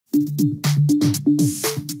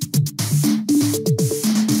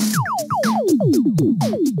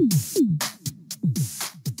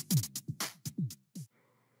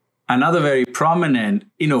Another very prominent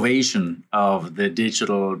innovation of the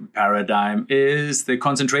digital paradigm is the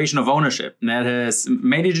concentration of ownership. And that has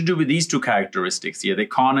mainly to do with these two characteristics here, the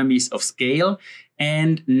economies of scale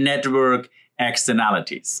and network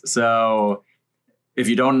externalities. So if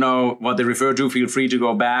you don't know what they refer to, feel free to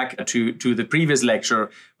go back to the previous lecture,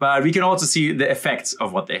 but we can also see the effects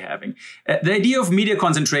of what they're having. The idea of media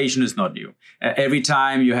concentration is not new. Every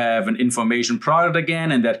time you have an information product again,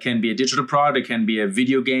 and that can be a digital product, it can be a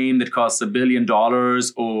video game that costs $1 billion,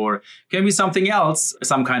 or can be something else,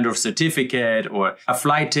 some kind of certificate or a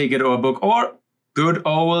flight ticket or a book, or good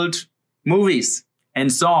old movies and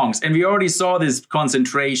songs. And we already saw this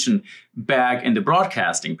concentration back in the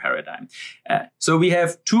broadcasting paradigm. So we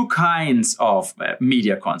have two kinds of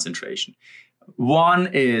media concentration. One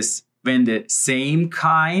is when the same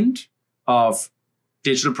kind of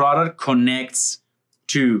digital product connects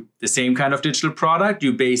to the same kind of digital product.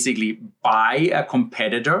 You basically buy a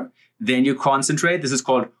competitor, then you concentrate. This is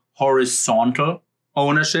called horizontal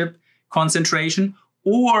ownership concentration.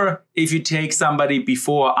 Or if you take somebody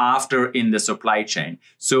before or after in the supply chain.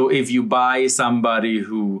 So if you buy somebody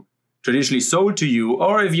who traditionally sold to you,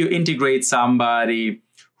 or if you integrate somebody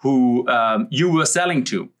who you were selling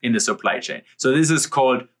to in the supply chain. So this is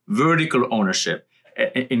called vertical ownership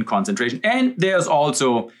in concentration. And there's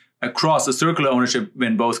also across a circular ownership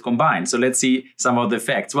when both combine. So let's see some of the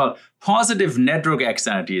effects. Well, positive network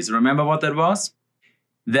externalities. Remember what that was?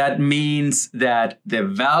 That means that the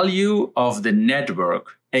value of the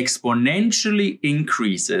network exponentially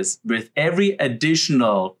increases with every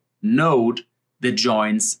additional node that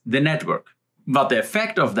joins the network. But the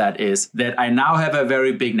effect of that is that I now have a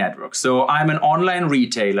very big network. So I'm an online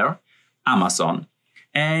retailer, Amazon,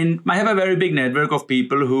 and I have a very big network of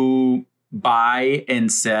people who buy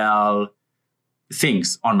and sell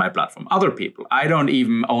things on my platform, other people. I don't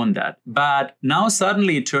even own that. But now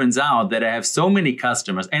suddenly it turns out that I have so many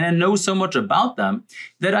customers and I know so much about them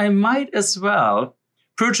that I might as well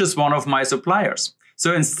purchase one of my suppliers.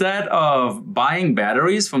 So instead of buying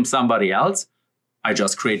batteries from somebody else, I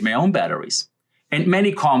just create my own batteries. And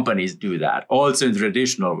many companies do that, also in the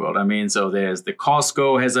traditional world. I mean, so there's the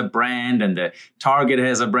Costco has a brand and the Target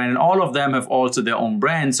has a brand, and all of them have also their own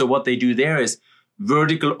brand. So what they do there is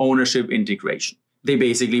vertical ownership integration. They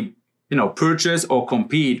basically, purchase or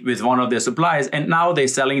compete with one of their suppliers, and now they're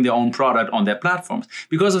selling their own product on their platforms.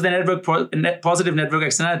 Because of the positive network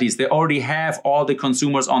externalities, they already have all the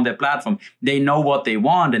consumers on their platform. They know what they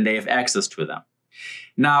want and they have access to them.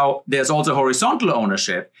 Now, there's also horizontal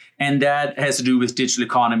ownership, and that has to do with digital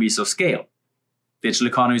economies of scale. Digital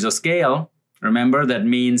economies of scale, remember, that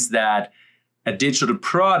means that a digital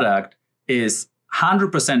product is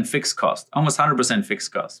 100% fixed cost, almost 100%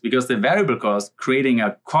 fixed cost, because the variable cost, creating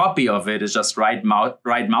a copy of it, is just right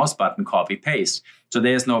mouse button, copy, paste. So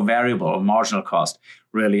there's no variable or marginal cost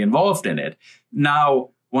really involved in it. Now,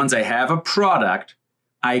 once I have a product,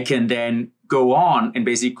 I can then go on and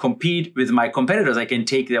basically compete with my competitors. I can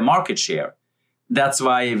take their market share. That's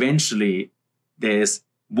why eventually there's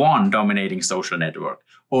one dominating social network,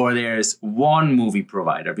 or there's one movie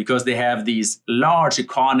provider, because they have these large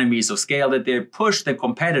economies of scale that they push the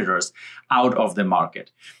competitors out of the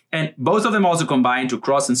market. And both of them also combine to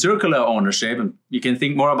cross and circular ownership. And you can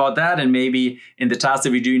think more about that. And maybe in the task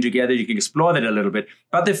that we're doing together, you can explore that a little bit.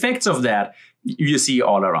 But the effects of that, you see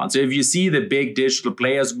all around. So if you see the big digital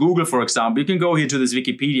players, Google, for example, you can go here to this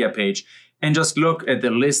Wikipedia page and just look at the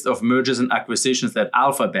list of mergers and acquisitions that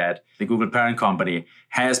Alphabet, the Google parent company,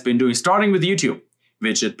 has been doing, starting with YouTube,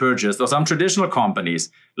 which it purchased, or some traditional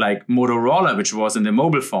companies like Motorola, which was in the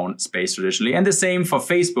mobile phone space traditionally, and the same for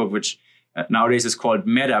Facebook, which nowadays is called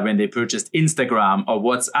Meta, when they purchased Instagram or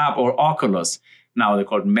WhatsApp or Oculus. Now they're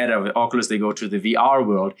called Meta. With Oculus, they go to the VR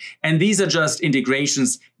world. And these are just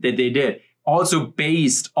integrations that they did, also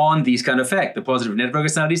based on these kind of effects, the positive network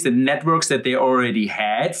externalities, the networks that they already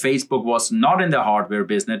had. Facebook was not in the hardware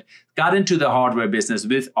business, got into the hardware business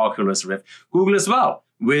with Oculus Rift. Google as well,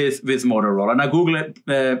 with Motorola. Now,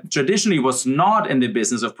 Google traditionally was not in the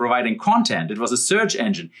business of providing content. It was a search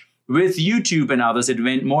engine. With YouTube and others, it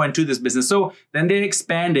went more into this business. So then they're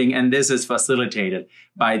expanding, and this is facilitated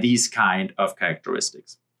by these kind of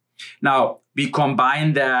characteristics. Now, we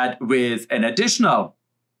combine that with an additional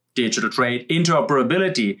digital trade,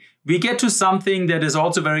 interoperability. We get to something that is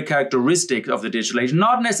also very characteristic of the digital age,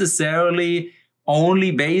 not necessarily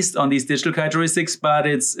only based on these digital characteristics, but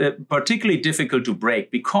it's particularly difficult to break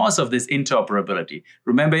because of this interoperability.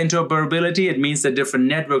 Remember interoperability? It means that different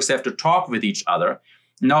networks have to talk with each other.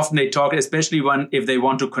 And often they talk, especially if they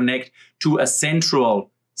want to connect to a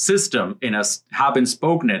central system in a hub and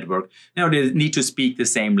spoke network, they need to speak the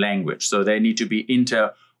same language. So they need to be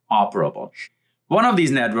interoperable. One of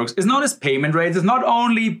these networks is known as payment rails. It's not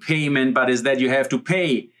only payment, but is that you have to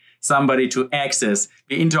pay somebody to access,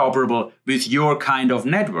 be interoperable with your kind of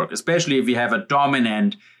network, especially if you have a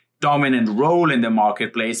dominant role in the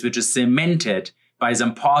marketplace, which is cemented by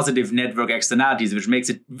some positive network externalities, which makes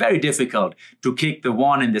it very difficult to kick the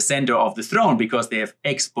one in the center of the throne because they have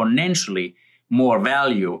exponentially more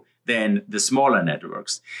value than the smaller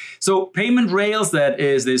networks. So payment rails, that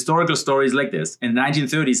is the historical stories like this. In the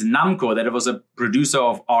 1930s, Namco, that was a producer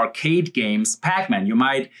of arcade games, Pac-Man. You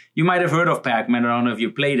might have heard of Pac-Man. I don't know if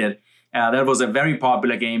you played it. That was a very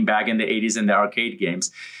popular game back in the 80s in the arcade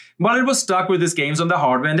games. Well, it was stuck with its games on the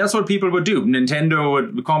hardware, and that's what people would do.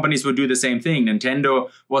 Companies would do the same thing.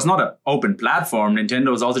 Nintendo was not an open platform.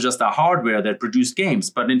 Nintendo was also just a hardware that produced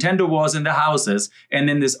games. But Nintendo was in the houses, and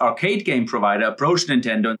then this arcade game provider approached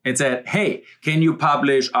Nintendo and said, hey, can you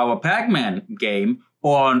publish our Pac-Man game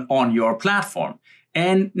on your platform?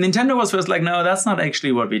 And Nintendo was first like, no, that's not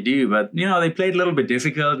actually what we do. But, they played a little bit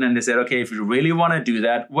difficult, and then they said, okay, if you really want to do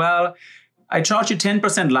that, well, I charge you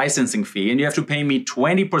 10% licensing fee, and you have to pay me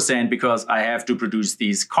 20% because I have to produce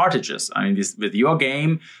these cartridges. I mean, with your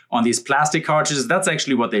game on these plastic cartridges, that's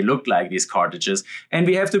actually what they look like, these cartridges. And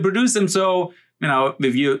we have to produce them. So,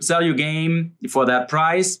 if you sell your game for that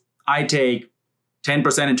price, I take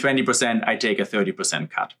 10% and 20%, I take a 30%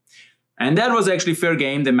 cut. And that was actually fair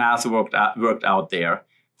game. The math worked out there.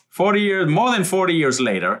 More than 40 years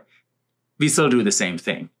later, we still do the same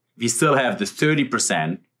thing. We still have the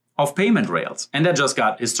 30% of payment rails. And that just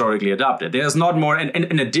got historically adopted. There's not more.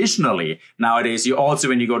 And additionally, nowadays, you also,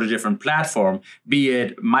 when you go to different platform, be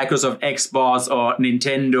it Microsoft Xbox or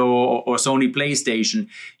Nintendo or Sony PlayStation,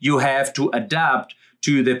 you have to adapt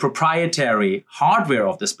to the proprietary hardware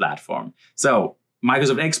of this platform. So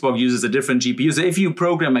Microsoft Xbox uses a different GPU. So if you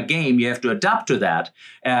program a game, you have to adapt to that.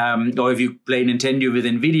 Or if you play Nintendo with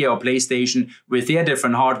NVIDIA or PlayStation with their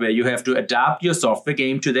different hardware, you have to adapt your software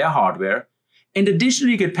game to their hardware. And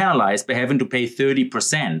additionally, you get penalized by having to pay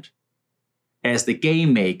 30% as the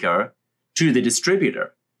game maker to the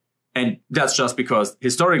distributor. And that's just because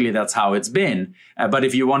historically that's how it's been. But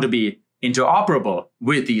if you want to be interoperable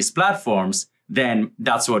with these platforms, then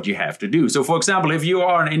that's what you have to do. So for example, if you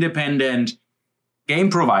are an independent game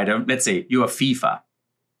provider, let's say you are FIFA.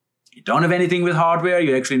 You don't have anything with hardware.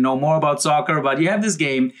 You actually know more about soccer, but you have this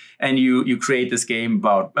game and you create this game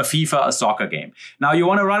about a FIFA, a soccer game. Now you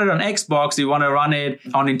want to run it on Xbox, you want to run it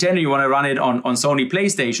on Nintendo, you want to run it on Sony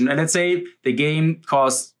PlayStation. And let's say the game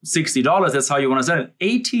costs $60. That's how you want to sell it.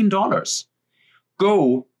 $18.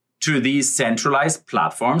 Go to these centralized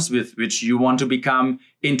platforms with which you want to become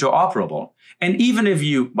interoperable. And even if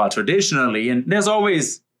traditionally, and there's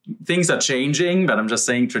always things are changing, but I'm just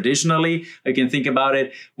saying traditionally, I can think about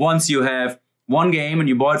it. Once you have one game and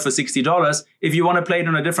you bought it for $60, if you want to play it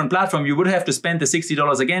on a different platform, you would have to spend the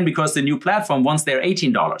 $60 again because the new platform wants their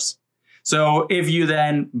 $18. So if you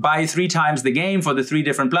then buy 3 times the game for the 3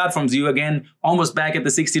 different platforms, you again almost back at the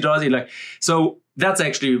 $60. So that's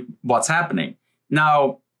actually what's happening.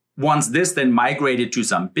 Now, once this then migrated to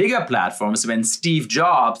some bigger platforms, when Steve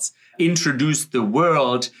Jobs introduced the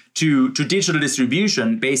world to digital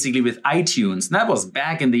distribution, basically with iTunes. And that was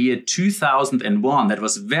back in the year 2001. That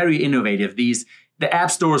was very innovative. The app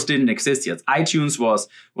stores didn't exist yet. iTunes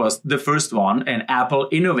was the first one, and Apple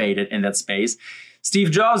innovated in that space. Steve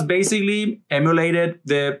Jobs basically emulated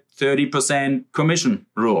the 30% commission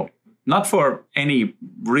rule. Not for any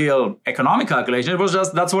real economic calculation. It was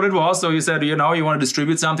just, that's what it was. So you said, you want to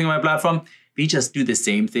distribute something on my platform. We just do the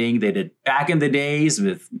same thing they did back in the days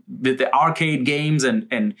with the arcade games and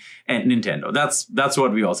Nintendo. That's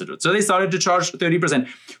what we also do. So they started to charge 30%.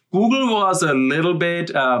 Google was a little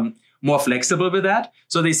bit more flexible with that.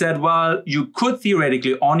 So they said, well, you could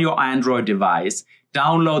theoretically on your Android device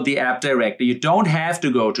download the app directly. You don't have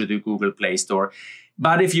to go to the Google Play Store.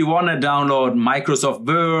 But if you want to download Microsoft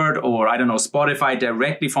Word or, Spotify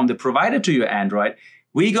directly from the provider to your Android,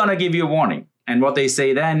 we're going to give you a warning. And what they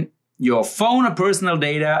say then, your phone or personal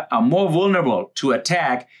data are more vulnerable to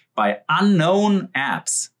attack by unknown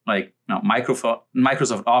apps. Like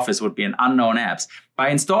Microsoft Office would be an unknown apps. By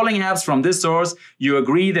installing apps from this source, you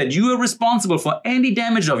agree that you are responsible for any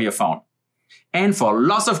damage of your phone and for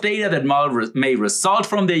loss of data that may result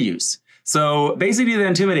from their use. So basically, they're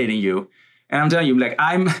intimidating you. And I'm telling you,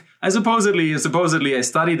 I supposedly I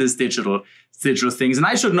study this digital things, and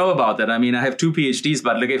I should know about that. I mean, I have 2 PhDs,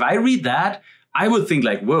 but if I read that, I would think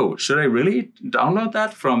whoa, should I really download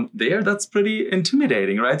that from there? That's pretty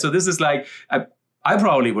intimidating, right? So this is I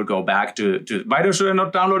probably would go back to why should I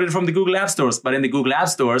not download it from the Google App Stores? But in the Google App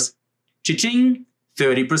Stores, cha-ching,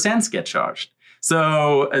 30% get charged.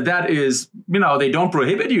 So that is, they don't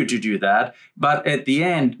prohibit you to do that, but at the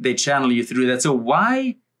end, they channel you through that. So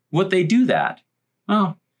why would they do that?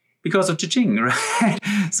 Well, because of cha-ching, right?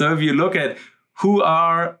 So if you look at who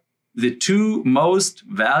are the two most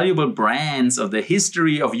valuable brands of the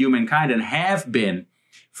history of humankind and have been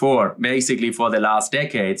for the last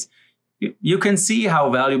decades, you can see how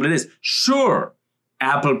valuable it is. Sure,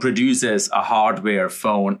 Apple produces a hardware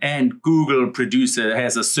phone and Google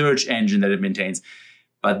has a search engine that it maintains.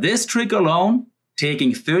 But this trick alone,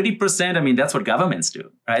 taking 30%, that's what governments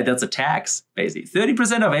do, right? That's a tax, basically.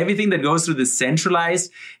 30% of everything that goes through the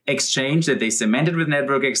centralized exchange that they cemented with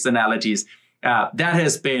network externalities, that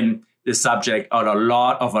has been the subject of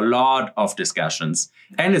a lot of discussions.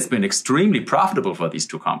 And it's been extremely profitable for these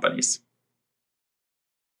two companies.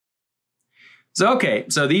 So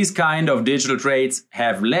these kind of digital trades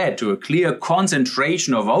have led to a clear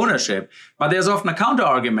concentration of ownership, but there's often a counter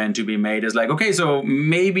argument to be made is like, okay, so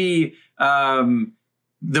maybe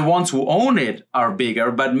the ones who own it are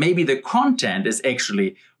bigger, but maybe the content is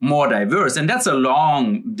actually more diverse. And that's a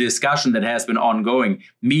long discussion that has been ongoing.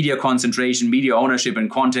 Media concentration, media ownership, and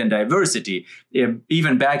content diversity.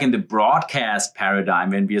 Even back in the broadcast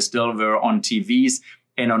paradigm, when we still were on TVs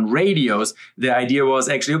and on radios, the idea was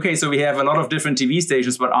actually, okay, so we have a lot of different TV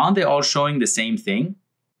stations, but aren't they all showing the same thing?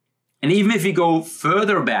 And even if we go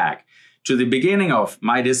further back to the beginning of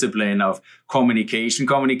my discipline of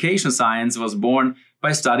communication science was born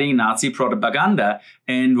by studying Nazi propaganda.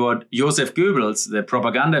 And what Joseph Goebbels, the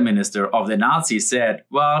propaganda minister of the Nazis, said,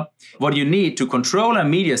 well, what you need to control a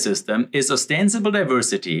media system is ostensible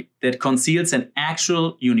diversity that conceals an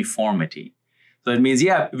actual uniformity. So it means,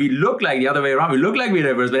 we look like the other way around. We look like we're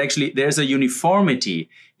diverse, but actually there's a uniformity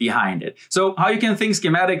behind it. So how you can think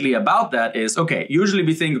schematically about that is, okay, usually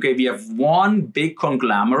we think, okay, we have one big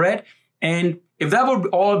conglomerate. And if that would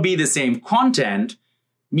all be the same content,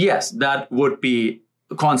 yes, that would be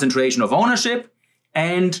a concentration of ownership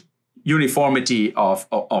and uniformity of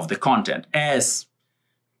the content, as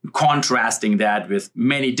contrasting that with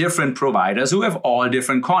many different providers who have all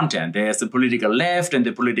different content. There's the political left and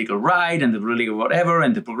the political right and the political whatever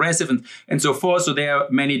and the progressive and so forth. So there are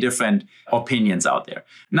many different opinions out there.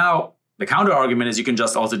 Now, the counter argument is you can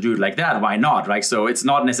just also do it like that. Why not, right? So it's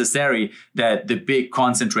not necessary that the big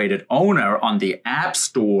concentrated owner on the App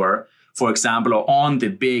Store, for example, or on the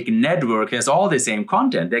big network has all the same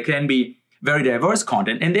content. There can be very diverse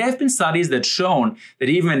content. And there have been studies that shown that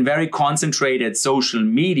even in very concentrated social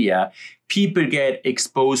media, people get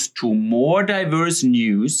exposed to more diverse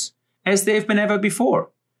news as they've been ever before.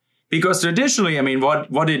 Because traditionally,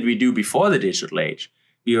 what did we do before the digital age?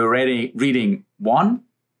 We were reading one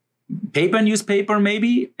newspaper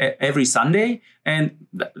maybe every Sunday, and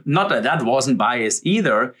not that wasn't biased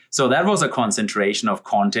either. So that was a concentration of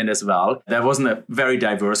content as well. That wasn't a very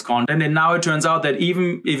diverse content. And now it turns out that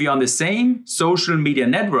even if you're on the same social media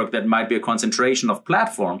network, that might be a concentration of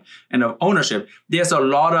platform and of ownership, there's a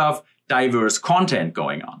lot of diverse content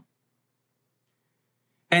going on.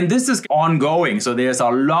 And this is ongoing. So there's a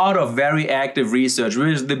lot of very active research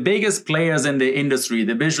with the biggest players in the industry,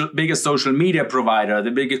 the biggest social media provider,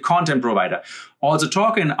 the biggest content provider, also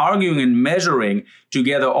talking, arguing and measuring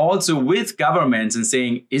together also with governments and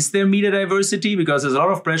saying, is there media diversity? Because there's a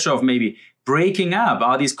lot of pressure of maybe breaking up.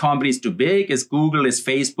 Are these companies too big? Is Google, is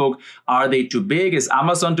Facebook, are they too big? Is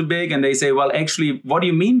Amazon too big? And they say, well, actually, what do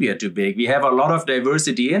you mean we are too big? We have a lot of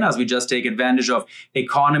diversity in us. We just take advantage of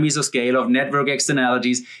economies of scale, of network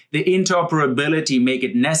externalities. The interoperability make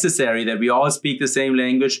it necessary that we all speak the same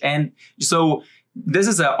language. And so this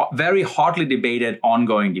is a very hotly debated,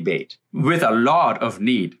 ongoing debate with a lot of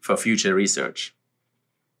need for future research.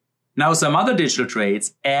 Now, some other digital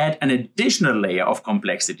trades add an additional layer of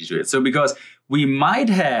complexity to it. So because we might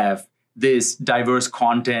have this diverse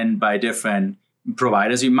content by different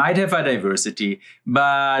providers, we might have a diversity,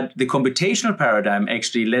 but the computational paradigm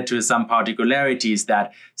actually led to some particularities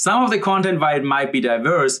that some of the content, while it might be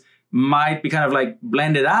diverse, might be kind of like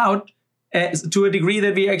blended out to a degree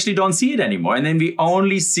that we actually don't see it anymore. And then we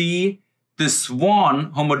only see this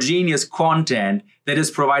one homogeneous content that is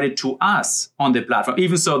provided to us on the platform,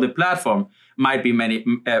 even so the platform might be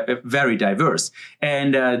very diverse.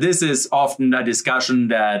 And this is often a discussion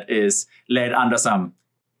that is led under some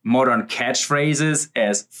modern catchphrases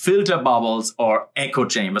as filter bubbles or echo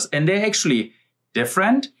chambers. And they're actually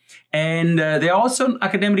different. And they're also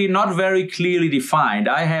academically not very clearly defined.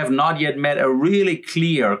 I have not yet met a really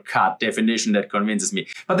clear-cut definition that convinces me.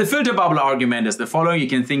 But the filter bubble argument is the following. You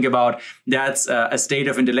can think about that's a state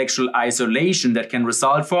of intellectual isolation that can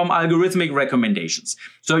result from algorithmic recommendations.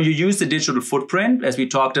 So you use the digital footprint, as we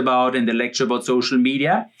talked about in the lecture about social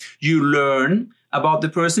media. You learn about the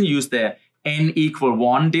person, use the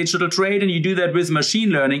N=1 digital trait, and you do that with machine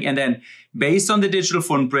learning. And then based on the digital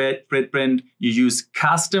footprint, you use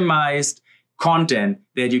customized content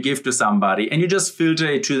that you give to somebody and you just filter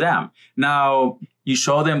it to them. Now you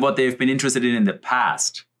show them what they've been interested in the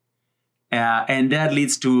past. And that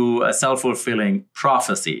leads to a self-fulfilling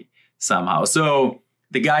prophecy somehow. So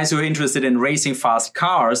the guys who are interested in racing fast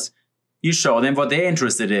cars, you show them what they're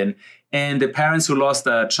interested in. And the parents who lost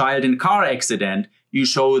a child in a car accident, you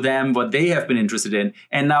show them what they have been interested in.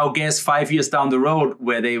 And now guess 5 years down the road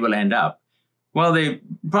where they will end up. Well, they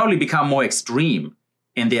probably become more extreme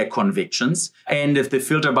in their convictions. And if the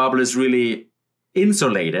filter bubble is really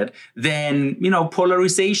insulated, then,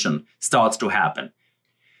 polarization starts to happen.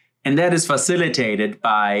 And that is facilitated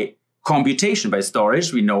by computation, by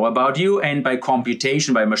storage, we know about you, and by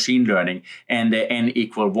computation, by machine learning, and the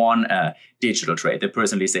N=1 digital trait, the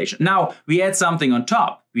personalization. Now, we add something on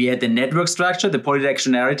top. We add the network structure, the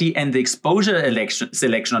polydirectionality, and the exposure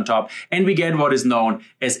selection on top, and we get what is known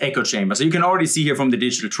as echo chamber. So you can already see here from the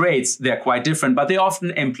digital traits, they're quite different, but they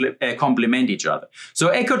often complement each other. So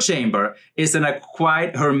echo chamber is a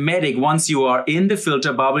quite hermetic, once you are in the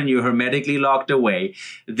filter bubble and you're hermetically locked away,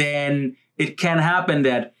 then it can happen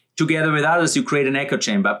that together with others, you create an echo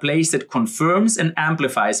chamber, a place that confirms and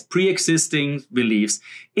amplifies pre-existing beliefs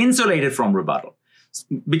insulated from rebuttal.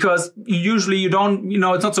 Because usually you don't,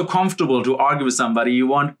 it's not so comfortable to argue with somebody. You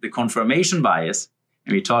want the confirmation bias.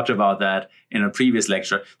 And we talked about that in a previous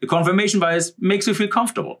lecture. The confirmation bias makes you feel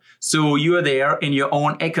comfortable. So you are there in your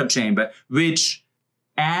own echo chamber, which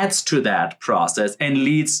adds to that process and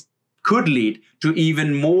could lead to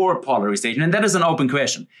even more polarization. And that is an open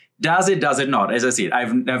question. Does it not? As I said,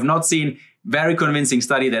 I've not seen very convincing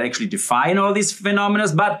study that actually define all these phenomena,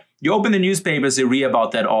 but you open the newspapers, you read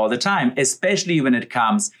about that all the time, especially when it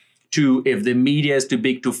comes to if the media is too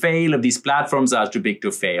big to fail, if these platforms are too big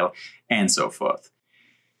to fail, and so forth.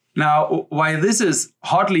 Now, while this is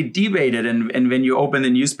hotly debated, and when you open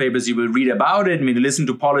the newspapers, you will read about it. I mean, you listen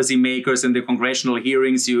to policymakers in the congressional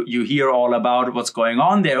hearings, you hear all about what's going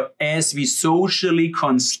on there as we socially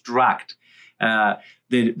construct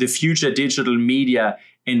the future digital media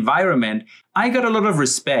environment. I got a lot of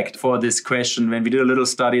respect for this question when we did a little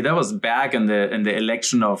study that was back in the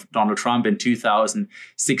election of Donald Trump in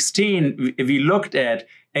 2016. We looked at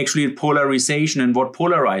actually polarization and what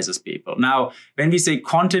polarizes people. Now, when we say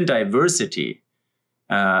content diversity,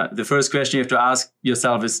 the first question you have to ask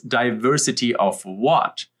yourself is diversity of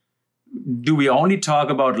what? Do we only talk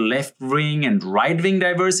about left-wing and right-wing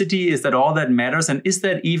diversity? Is that all that matters? And is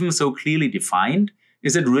that even so clearly defined?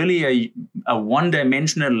 Is it really a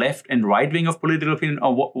one-dimensional left and right wing of political opinion,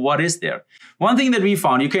 or what is there? One thing that we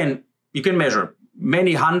found, you can measure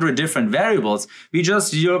many hundred different variables. We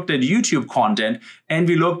just looked at YouTube content and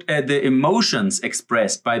we looked at the emotions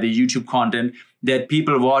expressed by the YouTube content that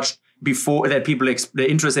people watched before, that the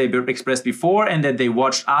interest they expressed before and that they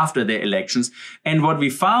watched after the elections. And what we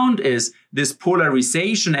found is this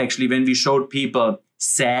polarization actually when we showed people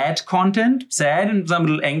sad and some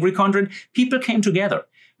little angry content, people came together.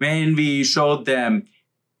 When we showed them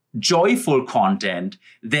joyful content,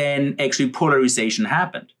 then actually polarization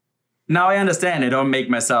happened. Now I understand I don't make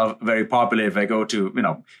myself very popular if I go to,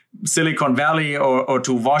 Silicon Valley or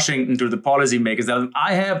to Washington to the policymakers.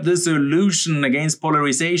 I have the solution against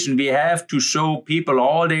polarization. We have to show people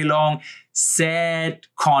all day long sad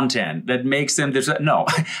content that makes them, no,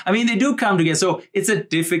 I mean, they do come together. So it's a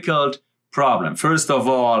difficult problem. First of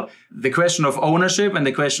all, the question of ownership and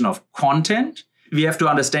the question of content. We have to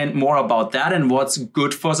understand more about that and what's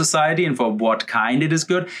good for society and for what kind it is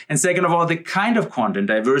good. And second of all, the kind of content,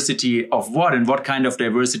 diversity of what and what kind of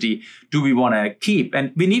diversity do we want to keep?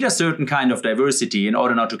 And we need a certain kind of diversity in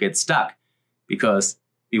order not to get stuck because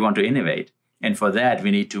we want to innovate. And for that,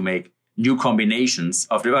 we need to make new combinations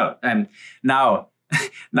of and now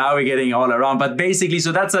we're getting all around. But basically,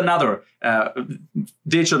 so that's another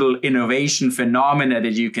digital innovation phenomena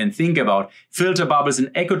that you can think about. Filter bubbles and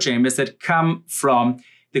echo chambers that come from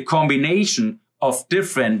the combination of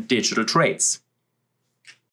different digital traits.